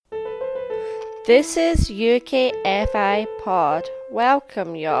This is UKFI Pod.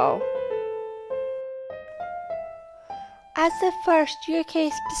 Welcome, y'all. As the first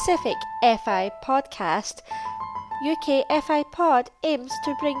UK-specific FI podcast, UKFI Pod aims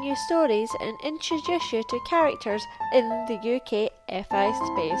to bring you stories and introduce you to characters in the UKFI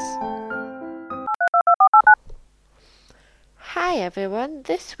space. Hi everyone,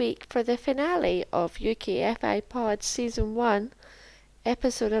 this week for the finale of UKFI Pod Season 1,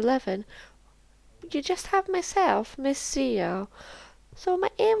 Episode 11, you just have myself, Miss Zia. So my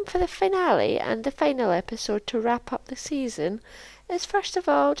aim for the finale and the final episode to wrap up the season is first of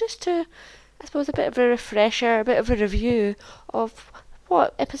all just to, I suppose, a bit of a refresher, a bit of a review of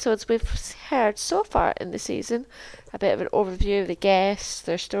what episodes we've heard so far in the season, a bit of an overview of the guests,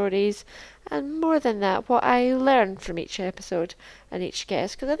 their stories, and more than that, what I learned from each episode and each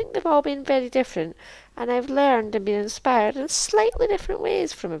guest, because I think they've all been very different, and I've learned and been inspired in slightly different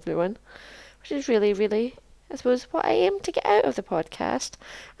ways from everyone, which is really, I suppose, what I aim to get out of the podcast,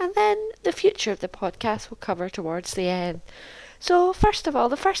 and then the future of the podcast will cover towards the end. So, first of all,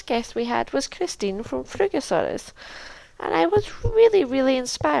 the first guest we had was Christine from Frugosaurus, and I was really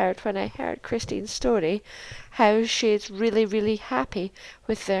inspired when I heard Christine's story, how she's really happy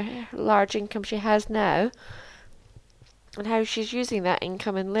with the large income she has now, and how she's using that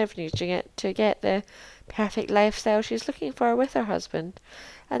income and leveraging it to get the perfect lifestyle she's looking for with her husband.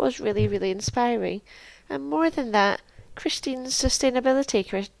 And it was really inspiring. And more than that, Christine's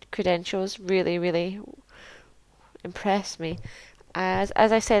sustainability credentials really impressed me. As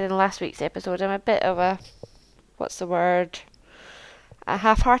I said in last week's episode, I'm a bit of a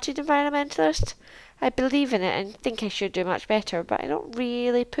half-hearted environmentalist. I believe in it and think I should do much better, but I don't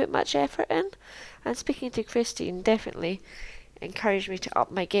really put much effort in. And speaking to Christine definitely encouraged me to up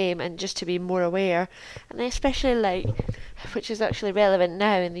my game and just to be more aware. And I especially like, which is actually relevant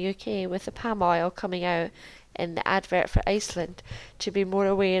now in the UK with the palm oil coming out in the advert for Iceland, to be more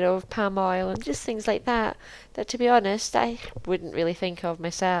aware of palm oil and just things like that, that to be honest I wouldn't really think of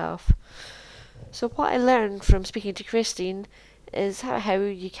myself. So what I learned from speaking to Christine is how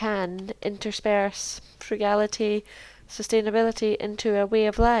you can intersperse frugality, sustainability into a way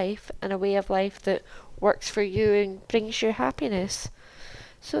of life, and a way of life that works for you and brings you happiness.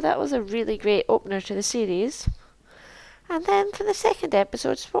 So that was a really great opener to the series. And then for the second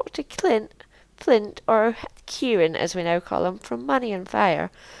episode, spoke to Flint, or Kieran as we now call him, from Money and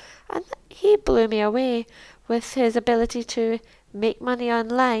Fire. And he blew me away with his ability to make money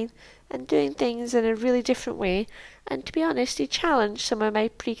online and doing things in a really different way. And to be honest, he challenged some of my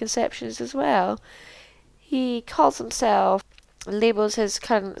preconceptions as well. He calls himself, labels his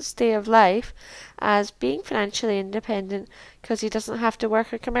current state of life as being financially independent because he doesn't have to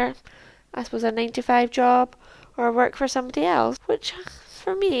work a 9-to-5 job or work for somebody else, which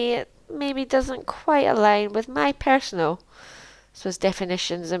for me it maybe doesn't quite align with my personal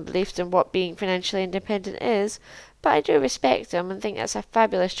definitions and beliefs on what being financially independent is, but I do respect him and think that's a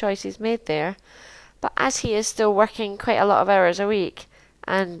fabulous choice he's made there. But as he is still working quite a lot of hours a week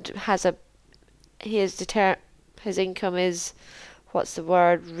and his income is,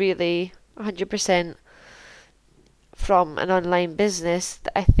 really 100% from an online business,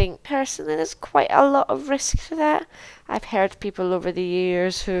 that I think personally there's quite a lot of risk to that. I've heard people over the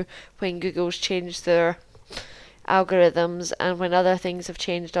years who, when Google's changed their algorithms and when other things have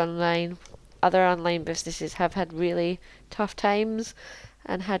changed online, other online businesses have had really tough times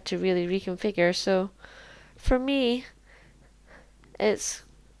and had to really reconfigure. So for me, it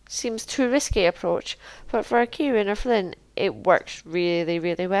seems too risky approach, but for Kieran or Flynn, it works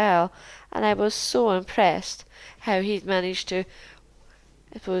really well. And I was so impressed how he'd managed to,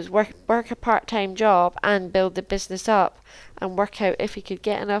 work a part-time job and build the business up and work out if he could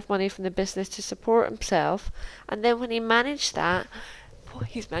get enough money from the business to support himself. And then when he managed that,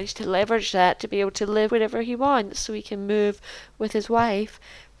 he's managed to leverage that to be able to live wherever he wants, so he can move with his wife.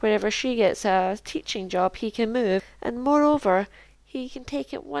 Wherever she gets a teaching job, he can move. And moreover, he can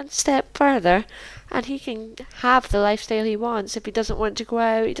take it one step further and he can have the lifestyle he wants. If he doesn't want to go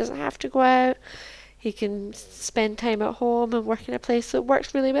out, he doesn't have to go out. He can spend time at home and work in a place that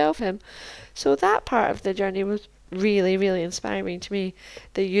works really well for him. So that part of the journey was really inspiring to me.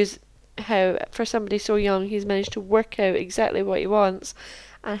 How for somebody so young he's managed to work out exactly what he wants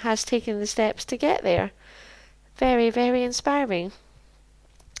and has taken the steps to get there. Very inspiring.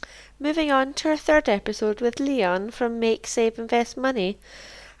 Moving on to our third episode with Leon from Make, Save, Invest Money.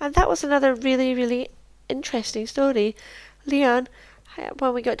 And that was another really interesting story. Leon,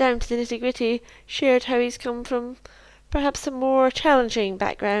 when we got down to the nitty-gritty, shared how he's come from perhaps a more challenging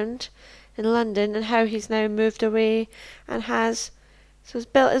background in London and how he's now moved away and has So he's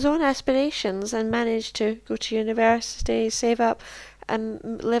built his own aspirations and managed to go to university, save up,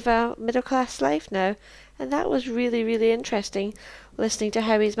 and live a middle class life now. And that was really, really interesting, listening to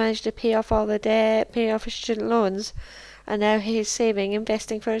how he's managed to pay off all the debt, pay off his student loans, and now he's saving,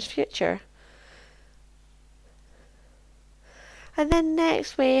 investing for his future. And then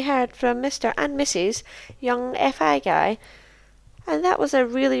next we heard from Mr. and Mrs. Young FI Guy, and that was a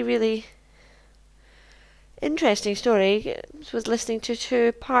really, really interesting story. I was listening to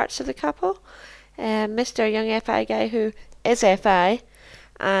two parts of the couple. Mr. Young FI Guy, who is FI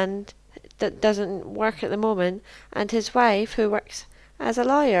and that doesn't work at the moment, and his wife, who works as a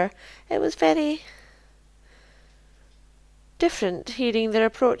lawyer. It was very different hearing their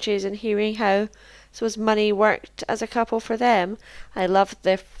approaches and hearing how money worked as a couple for them. I loved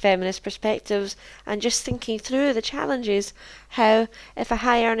their feminist perspectives and just thinking through the challenges, how if a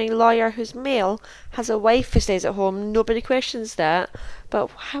high earning lawyer who's male has a wife who stays at home, nobody questions that, but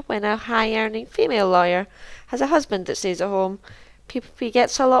when a high earning female lawyer has a husband that stays at home, he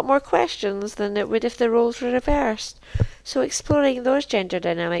gets a lot more questions than it would if the roles were reversed. So exploring those gender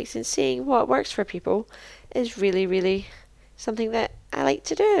dynamics and seeing what works for people is really, really something that I like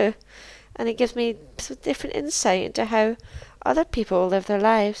to do. And it gives me some different insight into how other people live their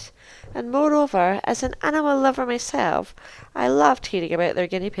lives. And moreover, as an animal lover myself, I loved hearing about their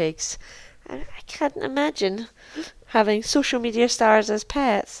guinea pigs. I can't imagine having social media stars as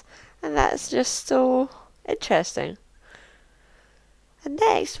pets, and that's just so interesting. And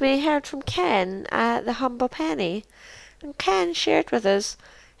next we heard from Ken at the Humble Penny, and Ken shared with us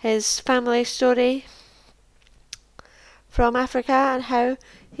his family story from Africa and how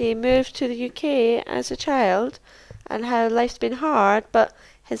he moved to the UK as a child and how life's been hard, but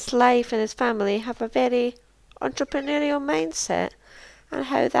his life and his family have a very entrepreneurial mindset and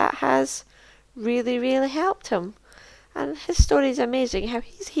how that has really, really helped him. And his story is amazing, how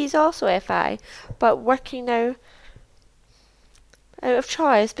he's also FI, but working now out of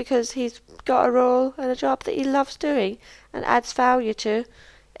choice because he's got a role and a job that he loves doing and adds value to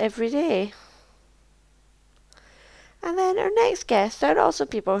every day. And then our next guests are also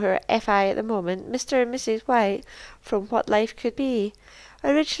people who are FI at the moment, Mr. and Mrs. White from What Life Could Be.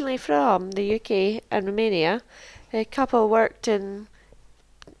 Originally from the UK and Romania, the couple worked in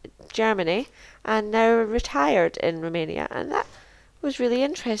Germany and now retired in Romania, and that was really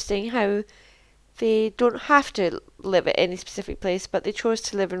interesting how they don't have to live at any specific place, but they chose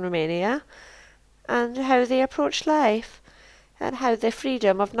to live in Romania, and how they approach life, and how the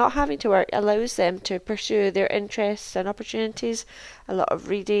freedom of not having to work allows them to pursue their interests and opportunities. A lot of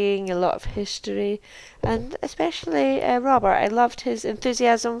reading, a lot of history, and especially Robert. I loved his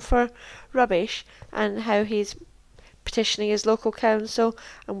enthusiasm for rubbish and how he's petitioning his local council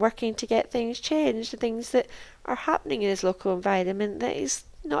and working to get things changed, things that are happening in his local environment that he's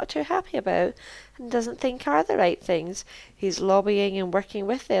not too happy about and doesn't think are the right things. He's lobbying and working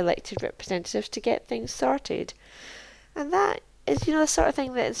with the elected representatives to get things sorted. And that is, the sort of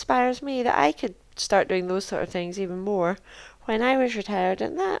thing that inspires me, that I could start doing those sort of things even more when I was retired,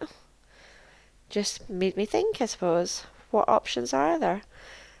 and that just made me think, I suppose, what options are there?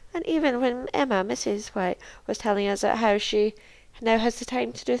 And even when Emma, Mrs. White, was telling us that how she now has the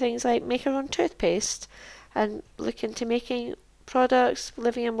time to do things like make her own toothpaste and look into making products,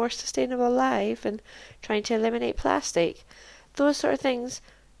 living a more sustainable life and trying to eliminate plastic, those sort of things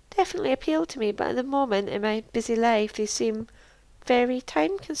definitely appeal to me, but at the moment in my busy life they seem very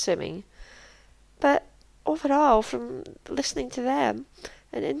time consuming. But overall, from listening to them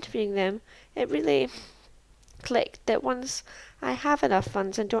and interviewing them, it really clicked that once I have enough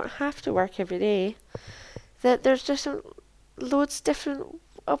funds and don't have to work every day, that there's just loads different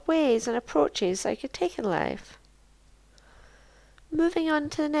of ways and approaches I could take in life. Moving on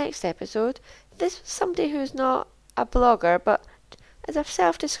to the next episode, this was somebody who's not a blogger but is a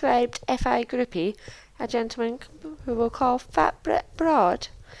self-described FI groupie, a gentleman who we'll call Fat Brit Broad.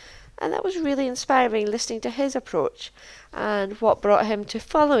 And that was really inspiring, listening to his approach and what brought him to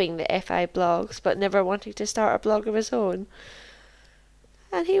following the FI blogs but never wanting to start a blog of his own.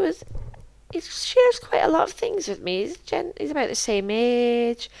 And he shares quite a lot of things with me. He's about the same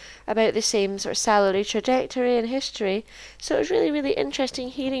age, about the same sort of salary trajectory and history. So it was really, really interesting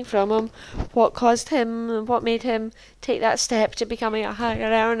hearing from him what caused him and what made him take that step to becoming a higher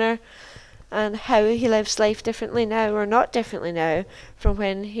earner, and how he lives life differently now, or not differently now, from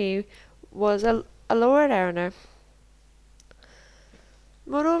when he was a lower earner.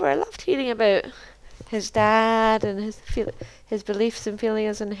 Moreover, I loved hearing about his dad and his beliefs and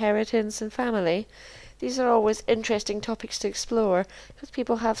feelings, inheritance and family. These are always interesting topics to explore because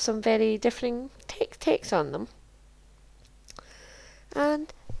people have some very differing takes on them.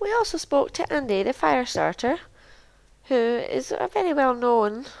 And we also spoke to Andy, the fire starter, who is a very well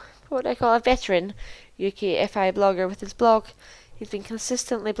known, what I call a veteran UK FI blogger with his blog. He's been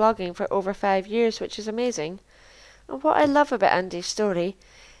consistently blogging for over 5 years, which is amazing. And what I love about Andy's story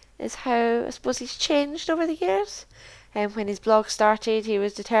is how I suppose he's changed over the years. And when his blog started, he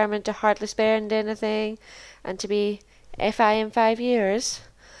was determined to hardly spend anything and to be FI in 5 years.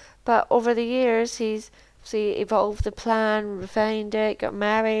 But over the years, he's evolved the plan, refined it, got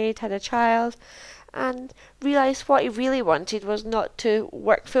married, had a child, and realised what he really wanted was not to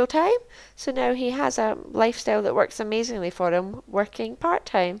work full time. So now he has a lifestyle that works amazingly for him, working part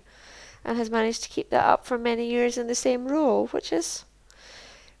time, and has managed to keep that up for many years in the same role, which is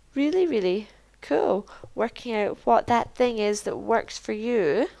really, really cool. Working out what that thing is that works for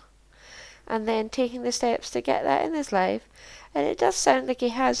you, and then taking the steps to get that in his life. And it does sound like he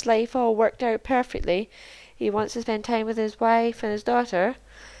has life all worked out perfectly. He wants to spend time with his wife and his daughter.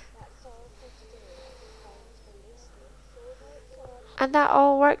 And that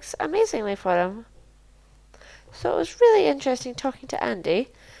all works amazingly for him. So it was really interesting talking to Andy.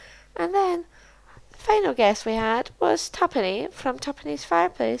 And then the final guest we had was Tuppeny from Tuppany's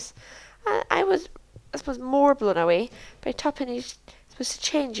Fireplace. And I suppose, more blown away by Tuppany's the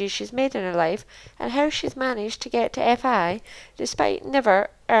changes she's made in her life and how she's managed to get to FI despite never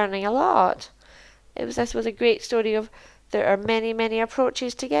earning a lot. It was, I suppose, a great story of there are many, many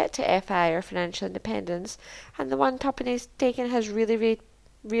approaches to get to FI or financial independence, and the one Tuppany's taken has really, really,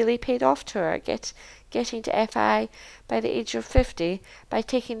 really paid off to her, getting to FI by the age of 50 by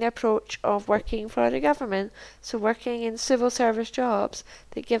taking the approach of working for the government, so working in civil service jobs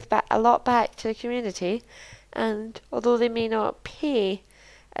that give back a lot back to the community. And although they may not pay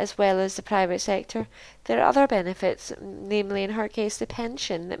as well as the private sector, there are other benefits, namely in her case the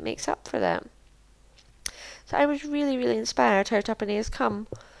pension, that makes up for that. So I was really, really inspired how Tuppeny has come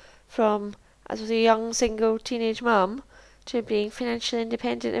from, as a young single teenage mum, to being financially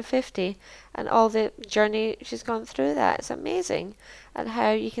independent at 50, and all the journey she's gone through that. It's amazing, and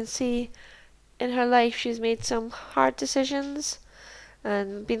how you can see in her life she's made some hard decisions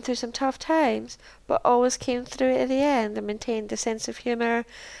and been through some tough times, but always came through it at the end and maintained a sense of humour,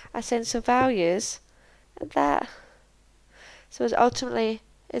 a sense of values, and that, so it ultimately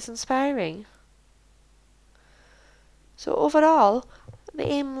is inspiring. So overall, the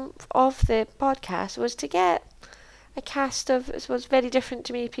aim of the podcast was to get a cast of, it was very different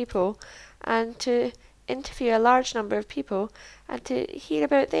to me people, and to interview a large number of people and to hear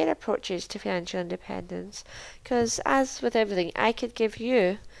about their approaches to financial independence, because as with everything, I could give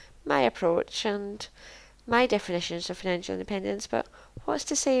you my approach and my definitions of financial independence, but what's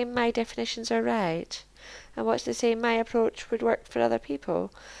to say my definitions are right, and what's to say my approach would work for other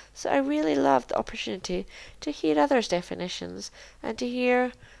people? So I really loved the opportunity to hear others' definitions and to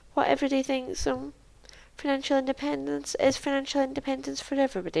hear what everybody thinks financial independence is. Financial independence for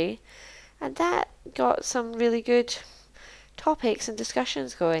everybody? And that got some really good topics and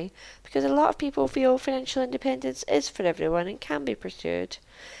discussions going, because a lot of people feel financial independence is for everyone and can be pursued.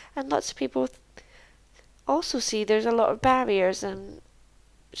 And lots of people also see there's a lot of barriers and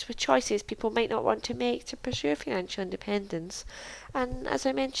choices people might not want to make to pursue financial independence. And as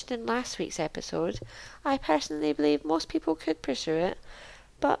I mentioned in last week's episode, I personally believe most people could pursue it,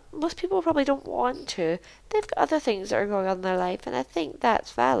 but most people probably don't want to. They've got other things that are going on in their life, and I think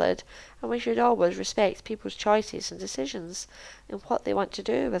that's valid, and we should always respect people's choices and decisions and what they want to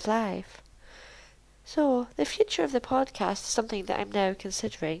do with life. So, the future of the podcast is something that I'm now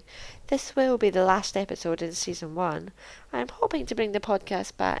considering. This will be the last episode in Season 1. I'm hoping to bring the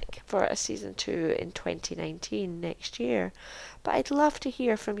podcast back for a Season 2 in 2019, next year. But I'd love to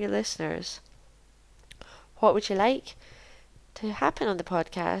hear from your listeners. What would you like to happen on the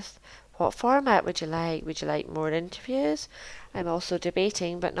podcast? What format would you like? Would you like more interviews? I'm also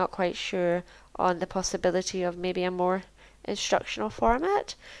debating, but not quite sure, on the possibility of maybe a more instructional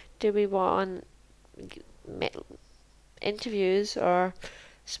format. Do we want interviews, or I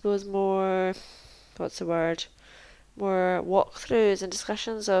suppose more, more walkthroughs and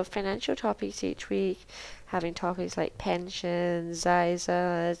discussions of financial topics each week, having topics like pensions,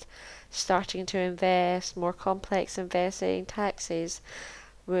 ISAs, starting to invest, more complex investing, taxes?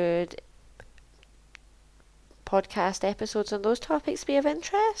 Would podcast episodes on those topics be of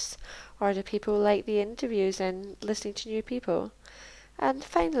interest, or do people like the interviews and listening to new people? And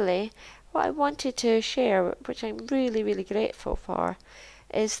finally, what I wanted to share, which I'm really, really grateful for,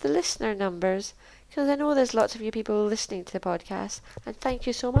 is the listener numbers, because I know there's lots of you people listening to the podcast, and thank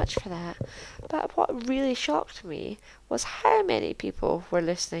you so much for that. But what really shocked me was how many people were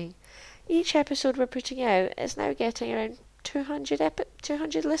listening. Each episode we're putting out is now getting around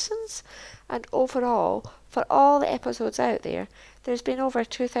 200 listens, and overall, for all the episodes out there, there's been over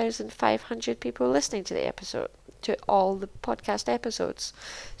 2,500 people listening to all the podcast episodes.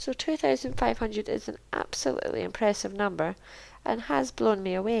 So 2,500 is an absolutely impressive number, and has blown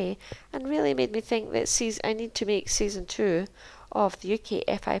me away, and really made me think that I need to make season 2 of the UK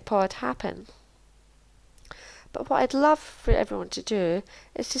FI Pod happen. But what I'd love for everyone to do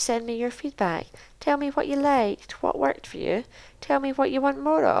is to send me your feedback. Tell me what you liked, what worked for you. Tell me what you want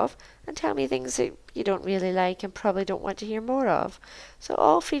more of, and tell me things that you don't really like and probably don't want to hear more of. So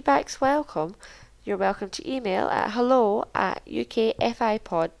all feedback's welcome. You're welcome to email at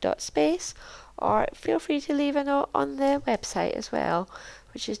hello@ukfipod.space, or feel free to leave a note on the website as well,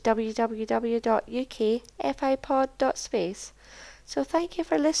 which is www.ukfipod.space. So thank you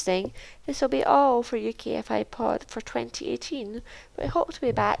for listening. This will be all for UKFI Pod for 2018, but I hope to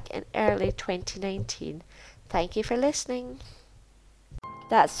be back in early 2019. Thank you for listening.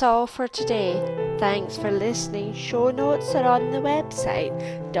 That's all for today. Thanks for listening. Show notes are on the website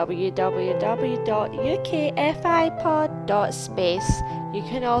www.ukfipod.space. You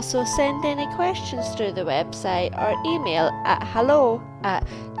can also send any questions through the website or email at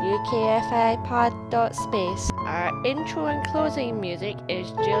hello@ukfipod.space. Our intro and closing music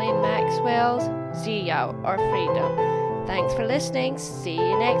is Gillian Maxwell's Ziyao or Freedom. Thanks for listening. See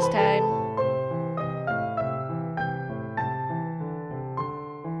you next time.